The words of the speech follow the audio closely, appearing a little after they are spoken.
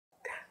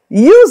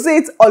Use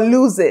it or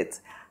lose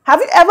it. Have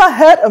you ever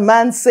heard a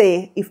man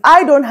say, if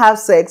I don't have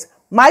sex,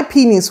 my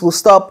penis will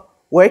stop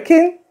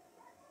working?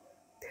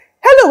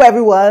 Hello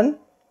everyone.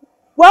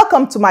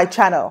 Welcome to my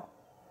channel.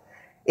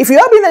 If you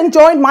have been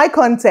enjoying my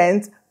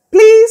content,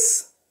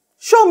 please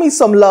show me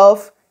some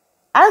love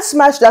and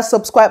smash that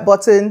subscribe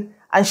button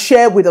and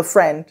share with a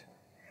friend.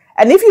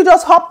 And if you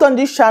just hopped on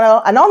this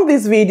channel and on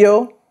this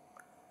video,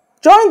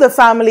 join the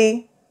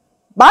family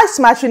by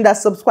smashing that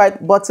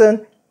subscribe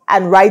button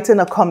and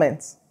writing a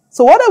comment.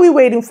 So what are we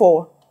waiting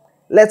for?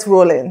 Let's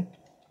roll in.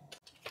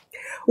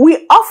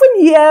 We often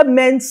hear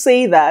men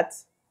say that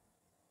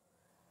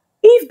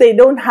if they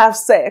don't have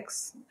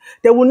sex,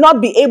 they will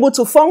not be able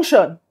to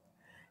function.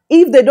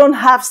 If they don't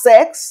have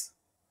sex,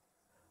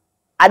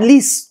 at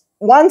least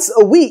once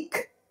a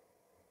week,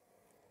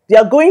 they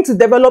are going to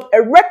develop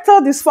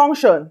erectile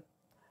dysfunction.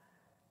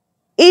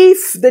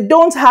 If they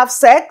don't have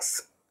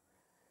sex,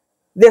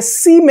 the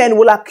semen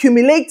will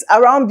accumulate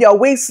around their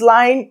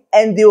waistline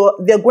and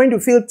they're going to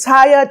feel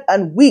tired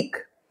and weak.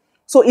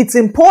 So it's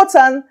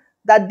important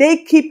that they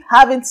keep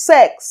having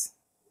sex.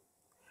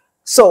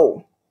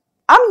 So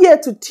I'm here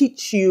to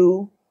teach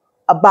you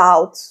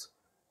about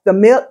the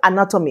male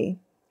anatomy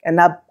and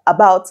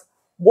about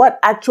what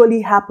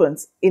actually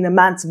happens in a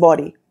man's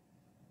body.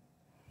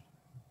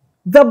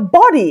 The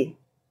body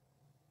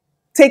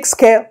takes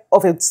care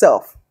of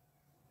itself.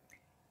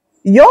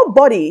 Your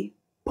body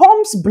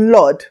pumps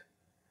blood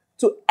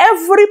to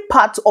every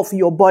part of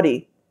your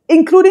body,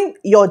 including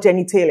your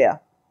genitalia.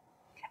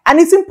 And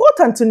it's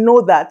important to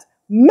know that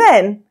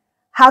men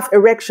have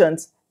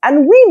erections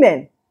and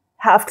women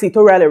have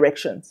clitoral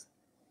erections.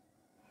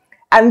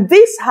 And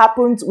this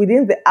happens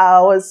within the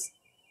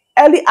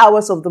early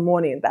hours of the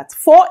morning. That's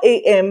 4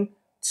 a.m.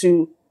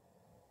 to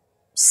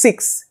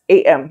 6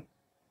 a.m.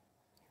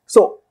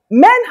 So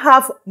men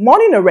have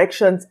morning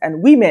erections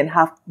and women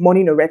have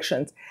morning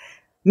erections.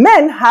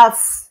 Men have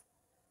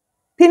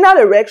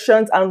penile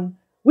erections and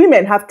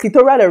women have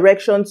clitoral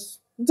erections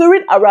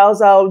during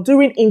arousal,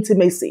 during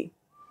intimacy.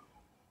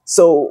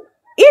 So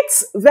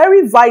it's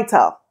very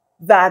vital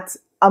that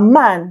a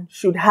man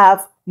should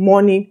have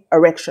morning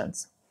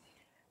erections.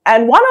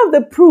 And one of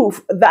the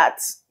proof that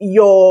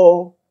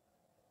your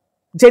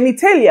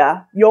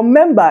genitalia, your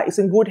member, is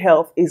in good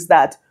health is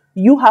that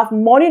you have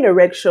morning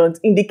erections,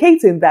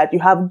 indicating that you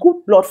have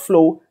good blood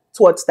flow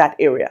towards that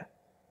area.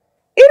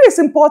 It is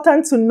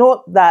important to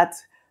note that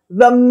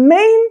the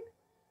main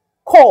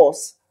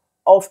cause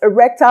of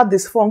erectile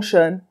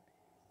dysfunction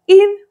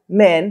in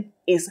men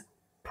is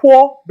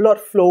poor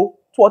blood flow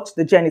towards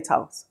the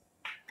genitals.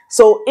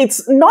 So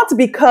it's not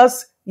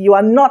because you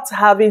are not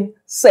having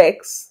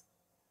sex,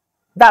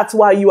 that's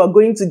why you are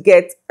going to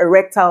get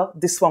erectile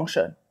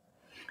dysfunction.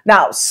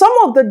 Now, some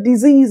of the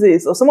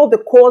diseases or some of the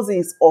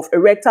causes of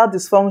erectile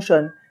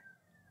dysfunction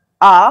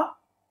are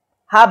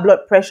high blood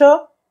pressure,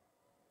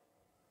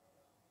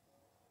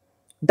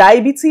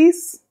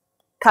 diabetes,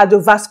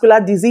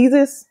 cardiovascular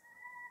diseases,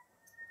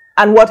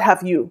 and what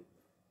have you.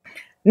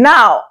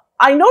 Now,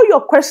 I know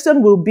your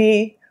question will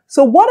be,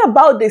 so what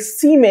about the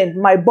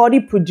semen my body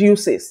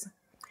produces?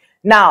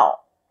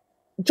 Now,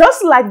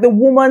 just like the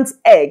woman's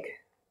egg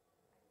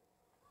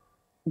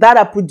that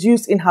are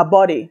produced in her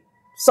body,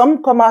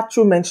 some come out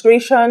through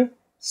menstruation,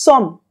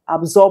 some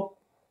absorbed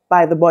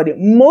by the body.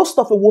 Most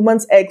of a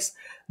woman's eggs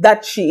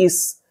that she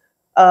is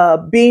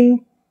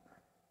being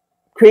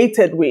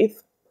created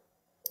with,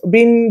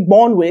 being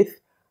born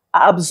with,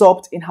 are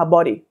absorbed in her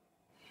body.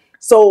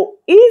 So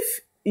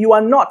if you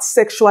are not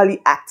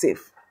sexually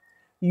active,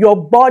 your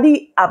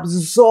body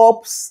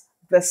absorbs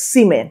the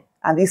semen,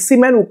 and the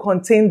semen will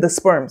contain the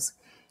sperms.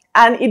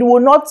 And it will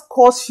not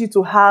cause you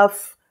to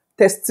have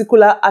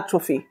testicular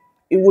atrophy.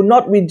 It will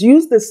not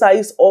reduce the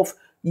size of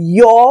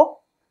your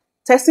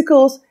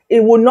testicles.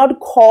 It will not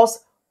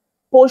cause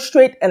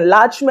prostate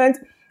enlargement.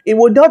 It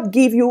will not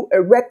give you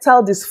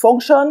erectile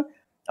dysfunction.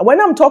 And when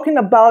I'm talking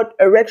about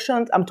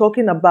erections, I'm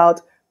talking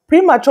about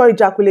premature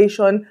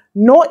ejaculation,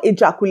 no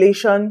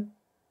ejaculation,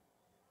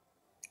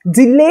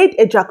 delayed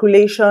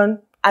ejaculation,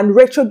 and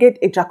retrograde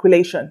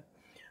ejaculation.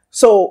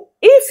 So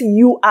if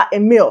you are a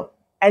male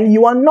and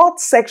you are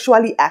not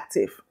sexually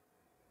active,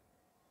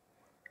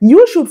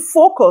 you should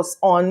focus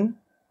on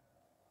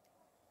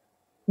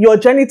your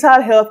genital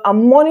health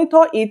and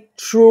monitor it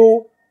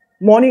through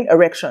morning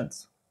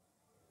erections.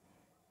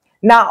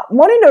 Now,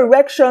 morning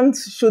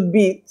erections should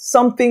be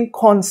something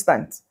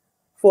constant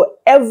for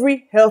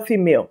every healthy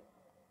male.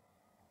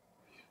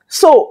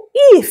 So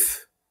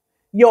if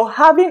you're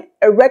having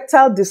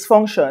erectile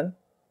dysfunction,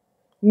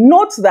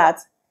 note that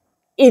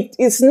it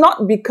is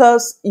not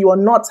because you are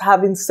not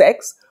having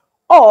sex,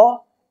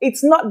 or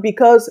it's not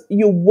because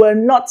you were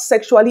not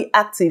sexually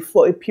active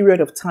for a period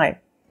of time.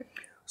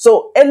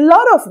 So a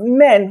lot of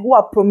men who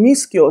are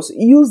promiscuous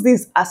use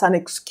this as an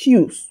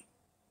excuse.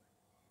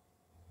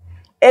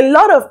 A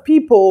lot of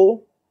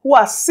people who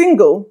are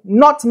single,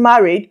 not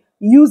married,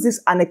 use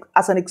this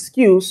as an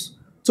excuse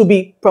to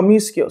be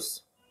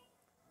promiscuous,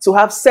 to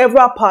have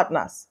several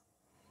partners.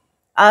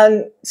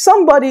 And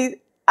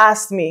somebody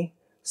asked me,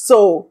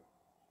 so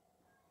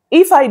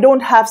If I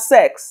don't have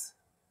sex,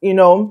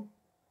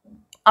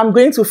 I'm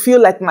going to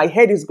feel like my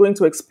head is going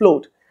to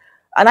explode.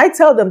 And I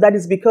tell them that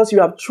is because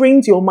you have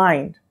trained your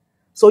mind.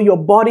 So your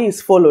body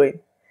is following.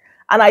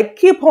 And I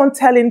keep on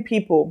telling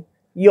people,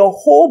 your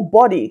whole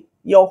body,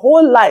 your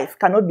whole life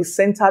cannot be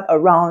centered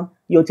around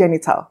your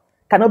genital,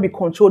 cannot be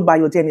controlled by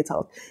your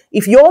genitals.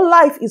 If your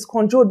life is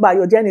controlled by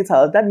your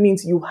genitals, that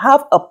means you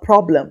have a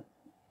problem.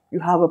 You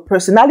have a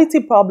personality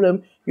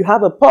problem. You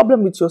have a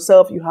problem with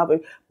yourself. You have a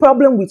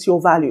problem with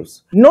your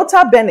values.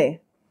 Nota bene,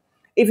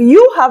 if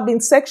you have been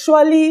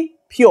sexually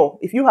pure,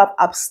 if you have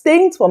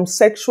abstained from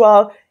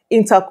sexual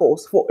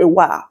intercourse for a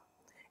while,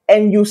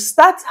 and you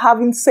start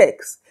having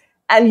sex,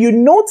 and you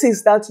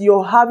notice that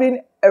you're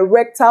having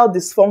erectile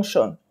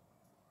dysfunction,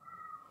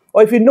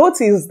 or if you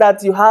notice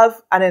that you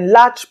have an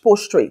enlarged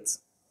prostate,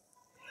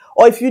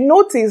 or if you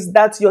notice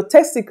that your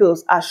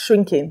testicles are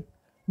shrinking,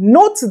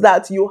 note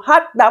that you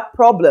had that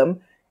problem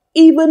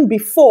even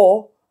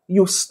before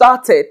you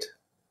started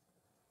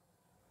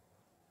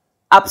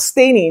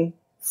abstaining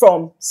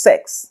from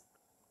sex.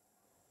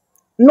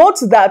 Note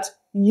that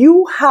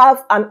you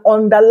have an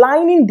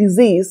underlying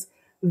disease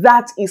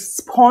that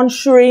is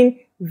sponsoring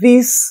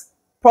these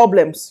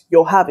problems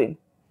you're having.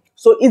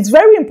 So it's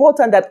very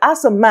important that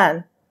as a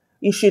man,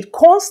 you should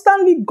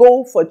constantly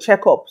go for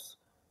checkups.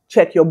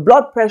 Check your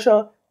blood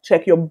pressure,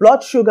 check your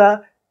blood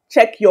sugar,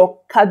 check your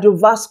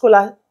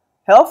cardiovascular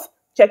health,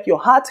 check your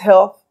heart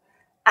health,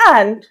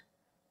 and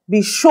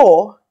be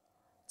sure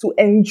to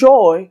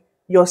enjoy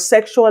your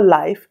sexual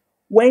life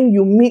when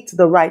you meet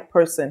the right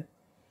person.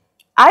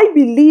 I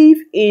believe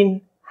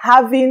in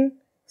having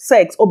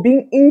sex or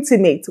being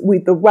intimate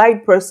with the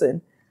right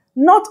person,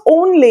 not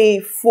only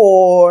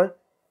for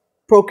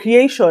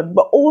procreation,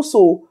 but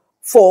also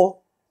for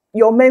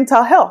your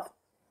mental health.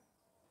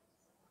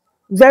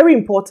 Very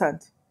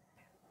important.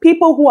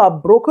 People who are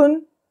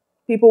broken,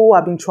 people who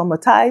have been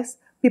traumatized,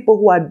 people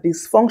who are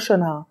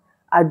dysfunctional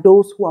are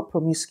those who are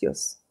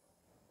promiscuous.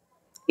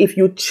 If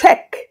you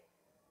check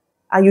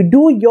and you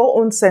do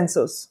your own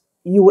census,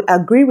 you would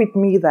agree with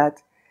me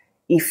that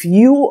if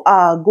you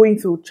are going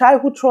through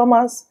childhood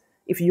traumas,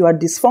 if you are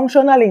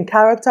dysfunctional in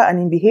character and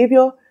in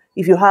behavior,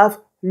 if you have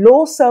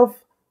low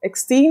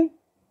self-esteem,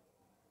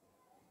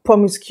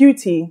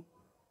 promiscuity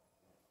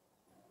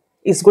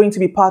is going to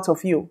be part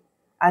of you.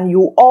 And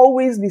you'll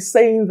always be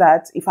saying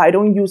that if I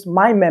don't use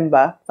my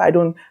member, if I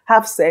don't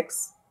have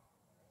sex,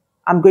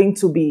 I'm going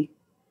to be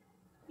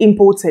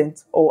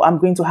impotent or I'm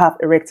going to have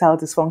erectile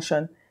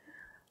dysfunction.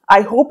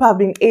 I hope I've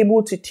been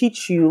able to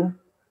teach you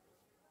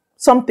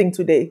something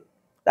today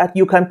that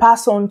you can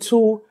pass on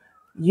to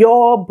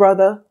your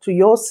brother, to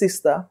your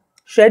sister.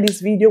 Share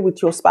this video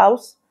with your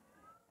spouse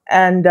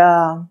and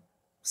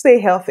stay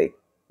healthy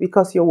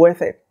because you're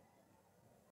worth it.